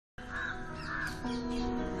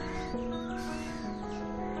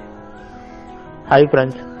Hi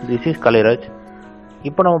friends, this is Kaliraj.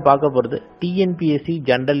 இப்போ நம்ம பார்க்க போகிறது TNPSC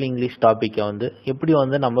ஜென்ரல் இங்கிலீஷ் டாப்பிக்கை எப்படி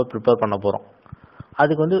நம்ம ப்ரிப்பேர் பண்ண போகிறோம்.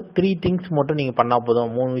 அதுக்கு 3 திங்ஸ் மட்டும் நீங்கள் பண்ணால் போதும்,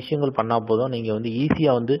 3 விஷயங்கள் பண்ணால் போதும். நீங்கள்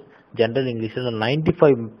ஈஸியாக ஜென்ரல் இங்கிலீஷில்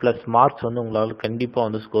 95+ மார்க்ஸ் உங்களால்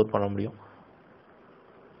கண்டிப்பாக ஸ்கோர் பண்ண முடியும்.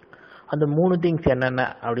 அந்த 3 திங்ஸ் என்னென்ன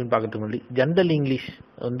அப்படின்னு பார்க்கறதுக்கு முன்னாடி, ஜென்ரல் இங்கிலீஷ்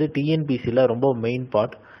டிஎன்பிசியில் ரொம்ப மெயின்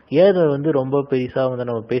பார்ட். ஏன் ரொம்ப பெருசாக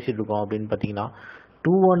நம்ம பேசிகிட்டு இருக்கோம் அப்படின்னு பார்த்தீங்கன்னா,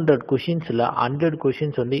 200 கொஷின்ஸில் 100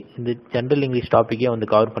 கொஷின்ஸ் இந்த ஜென்ரல் இங்கிலீஷ் டாப்பிக்கே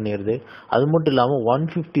கவர் பண்ணிடுது. அது மட்டும் இல்லாமல்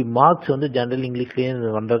 150 மார்க்ஸ் ஜென்ரல் இங்கிலீஷ்லேயே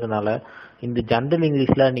வந்ததுனால, இந்த ஜென்ரல்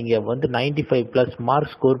இங்கிலீஷில் நீங்கள் 95+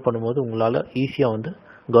 மார்க்ஸ் ஸ்கோர் பண்ணும்போது உங்களால் ஈஸியாக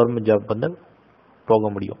கவர்மெண்ட் ஜாப் போக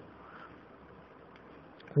முடியும்.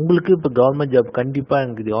 உங்களுக்கு இப்போ கவர்மெண்ட் ஜாப் கண்டிப்பாக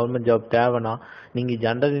எனக்கு கவர்மெண்ட் ஜாப் தேவைன்னா, நீங்கள்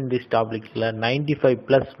ஜென்ரல் இங்கிலீஷ் டாபிக்ஸில்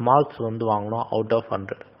 95+ மார்க்ஸ் வாங்கணும் அவுட் ஆஃப்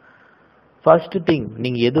 100. ஃபர்ஸ்ட் திங்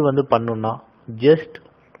நீங்கள் எது பண்ணணும்னா, ஜஸ்ட்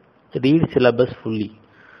ரீட் சிலபஸ் ஃபுல்லி.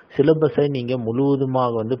 சிலபஸை நீங்கள்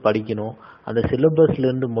முழுவதுமாக படிக்கணும். அந்த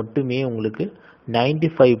சிலபஸ்லேருந்து மட்டுமே உங்களுக்கு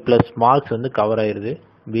 95+ மார்க்ஸ் கவர் ஆயிடுது.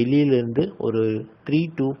 வெளியிலேருந்து ஒரு 3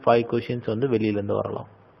 to 5 கொஷின்ஸ் வெளியிலேருந்து வரலாம்.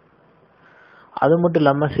 அது மட்டும்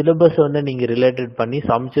இல்லாமல் சிலபஸை நீங்கள் ரிலேட்டட் பண்ணி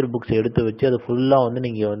சமச்சீர் புக்ஸ் எடுத்து வச்சு அது ஃபுல்லாக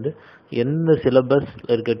நீங்கள் எந்த சிலபஸ்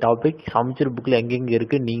இருக்க டாபிக் சமச்சீர் புக்கில் எங்கெங்கே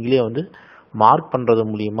இருக்குது நீங்களே மார்க் பண்ணுறது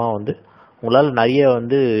மூலிமா உங்களால் நிறைய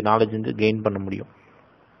நாலேஜ் கெயின் பண்ண முடியும்.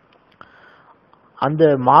 அந்த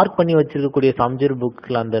மார்க் பண்ணி வச்சிருக்கக்கூடிய சமச்சீர்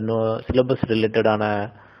புக்கில் அந்த சிலபஸ் ரிலேட்டடான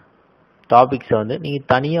டாபிக்ஸை நீங்கள்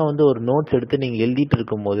தனியாக ஒரு நோட்ஸ் எடுத்து நீங்கள் எழுதிட்டு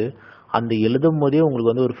இருக்கும்போது, அந்த எழுதும் போதே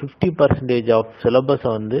உங்களுக்கு ஒரு 50% ஆஃப்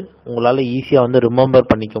சிலபஸை உங்களால் ஈஸியாக ரிமெம்பர்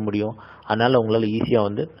பண்ணிக்க முடியும். அதனால் உங்களால்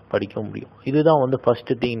ஈஸியாக படிக்க முடியும். இதுதான்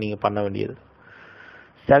ஃபர்ஸ்ட் திங் நீங்கள் பண்ண வேண்டியது.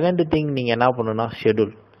 செகண்ட் திங் நீங்கள் என்ன பண்ணணும்னா,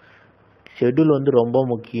 ஷெட்யூல். ஷெட்யூல் ரொம்ப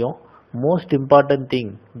முக்கியம். Most important thing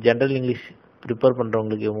general English prepare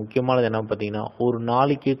பண்ணுறவங்களுக்கு முக்கியமானது என்ன பார்த்தீங்கன்னா, ஒரு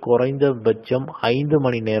நாளைக்கு குறைந்தபட்சம் 5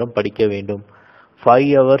 மணி நேரம் படிக்க வேண்டும். 5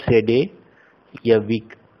 hours a day a week.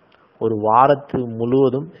 ஒரு வாரத்து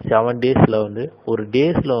முழுவதும் 7 டேஸில் ஒரு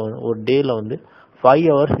டேயில் 5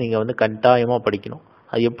 hours நீங்கள் கட்டாயமாக படிக்கணும்.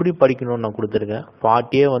 அது எப்படி படிக்கணும்னு நான் கொடுத்துருக்கேன்.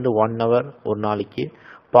 பார்ட் ஏ 1 hour ஒரு நாளைக்கு,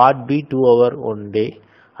 பார்ட் பி 2 hour 1 day,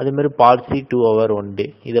 அதேமாதிரி பார்ட் சி 2 hour 1 day.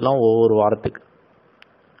 இதெல்லாம் ஒவ்வொரு வாரத்துக்கு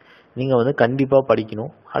நீங்கள் கண்டிப்பாக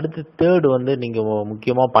படிக்கணும். அடுத்து தேர்டு நீங்கள்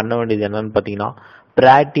முக்கியமாக பண்ண வேண்டியது என்னன்னு பார்த்தீங்கன்னா,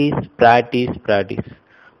 practice practice practice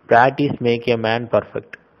practice make a man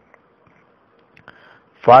perfect.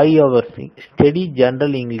 5 hours study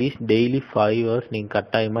general English daily 5 hours நீங்கள்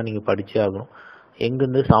கட்டாயமாக நீங்கள் படித்தே ஆகணும்.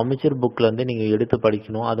 எங்கேருந்து சமச்சீர் புக்கில் நீங்கள் எடுத்து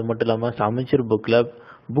படிக்கணும். அது மட்டும் இல்லாமல் சமச்சீர் புக்கில்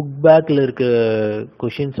புக் பேக்கில் இருக்க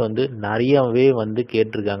கொஷின்ஸ் நிறையவே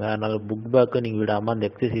கேட்டிருக்காங்க. அதனால் புக் பேக்கை நீங்கள் விடாமல் அந்த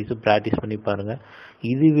எக்ஸசைஸும் ப்ராக்டிஸ் பண்ணி பாருங்கள்.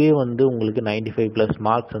 இதுவே உங்களுக்கு 95+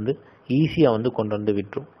 மார்க்ஸ் ஈஸியாக கொண்டு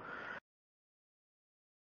விட்டுரும்.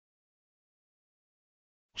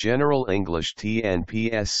 General English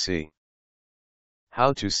TNPSC. How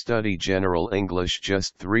to study General English, just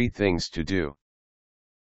 3 things to do.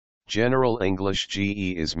 General English GE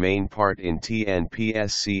is main part in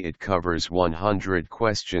TNPSC. It covers 100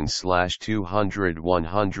 questions/200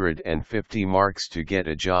 150 marks. To get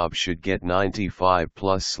a job should get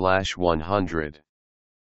 95+/100.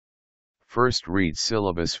 First read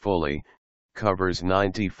syllabus fully, covers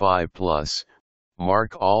 95+.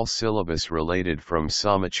 Mark all syllabus related from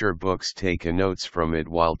Samachur books. Take a notes from it.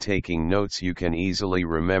 While taking notes you can easily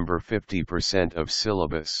remember 50% of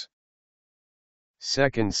syllabus.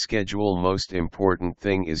 Second, schedule. Most important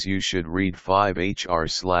thing is you should read 5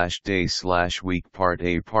 hr/day/week, part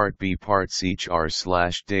A, part B, parts each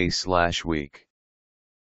r/day/week.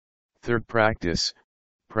 Third, practice.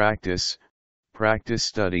 Practice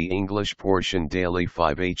study English portion daily.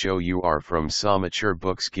 5 hour from Samachur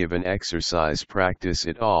books. Given exercise, practice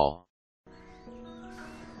it all.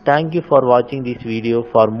 Thank you for watching this video.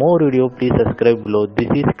 For more video please subscribe below.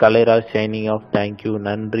 This is Kaliraj signing off. Thank you.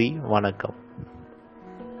 Nandri. Vanakkam.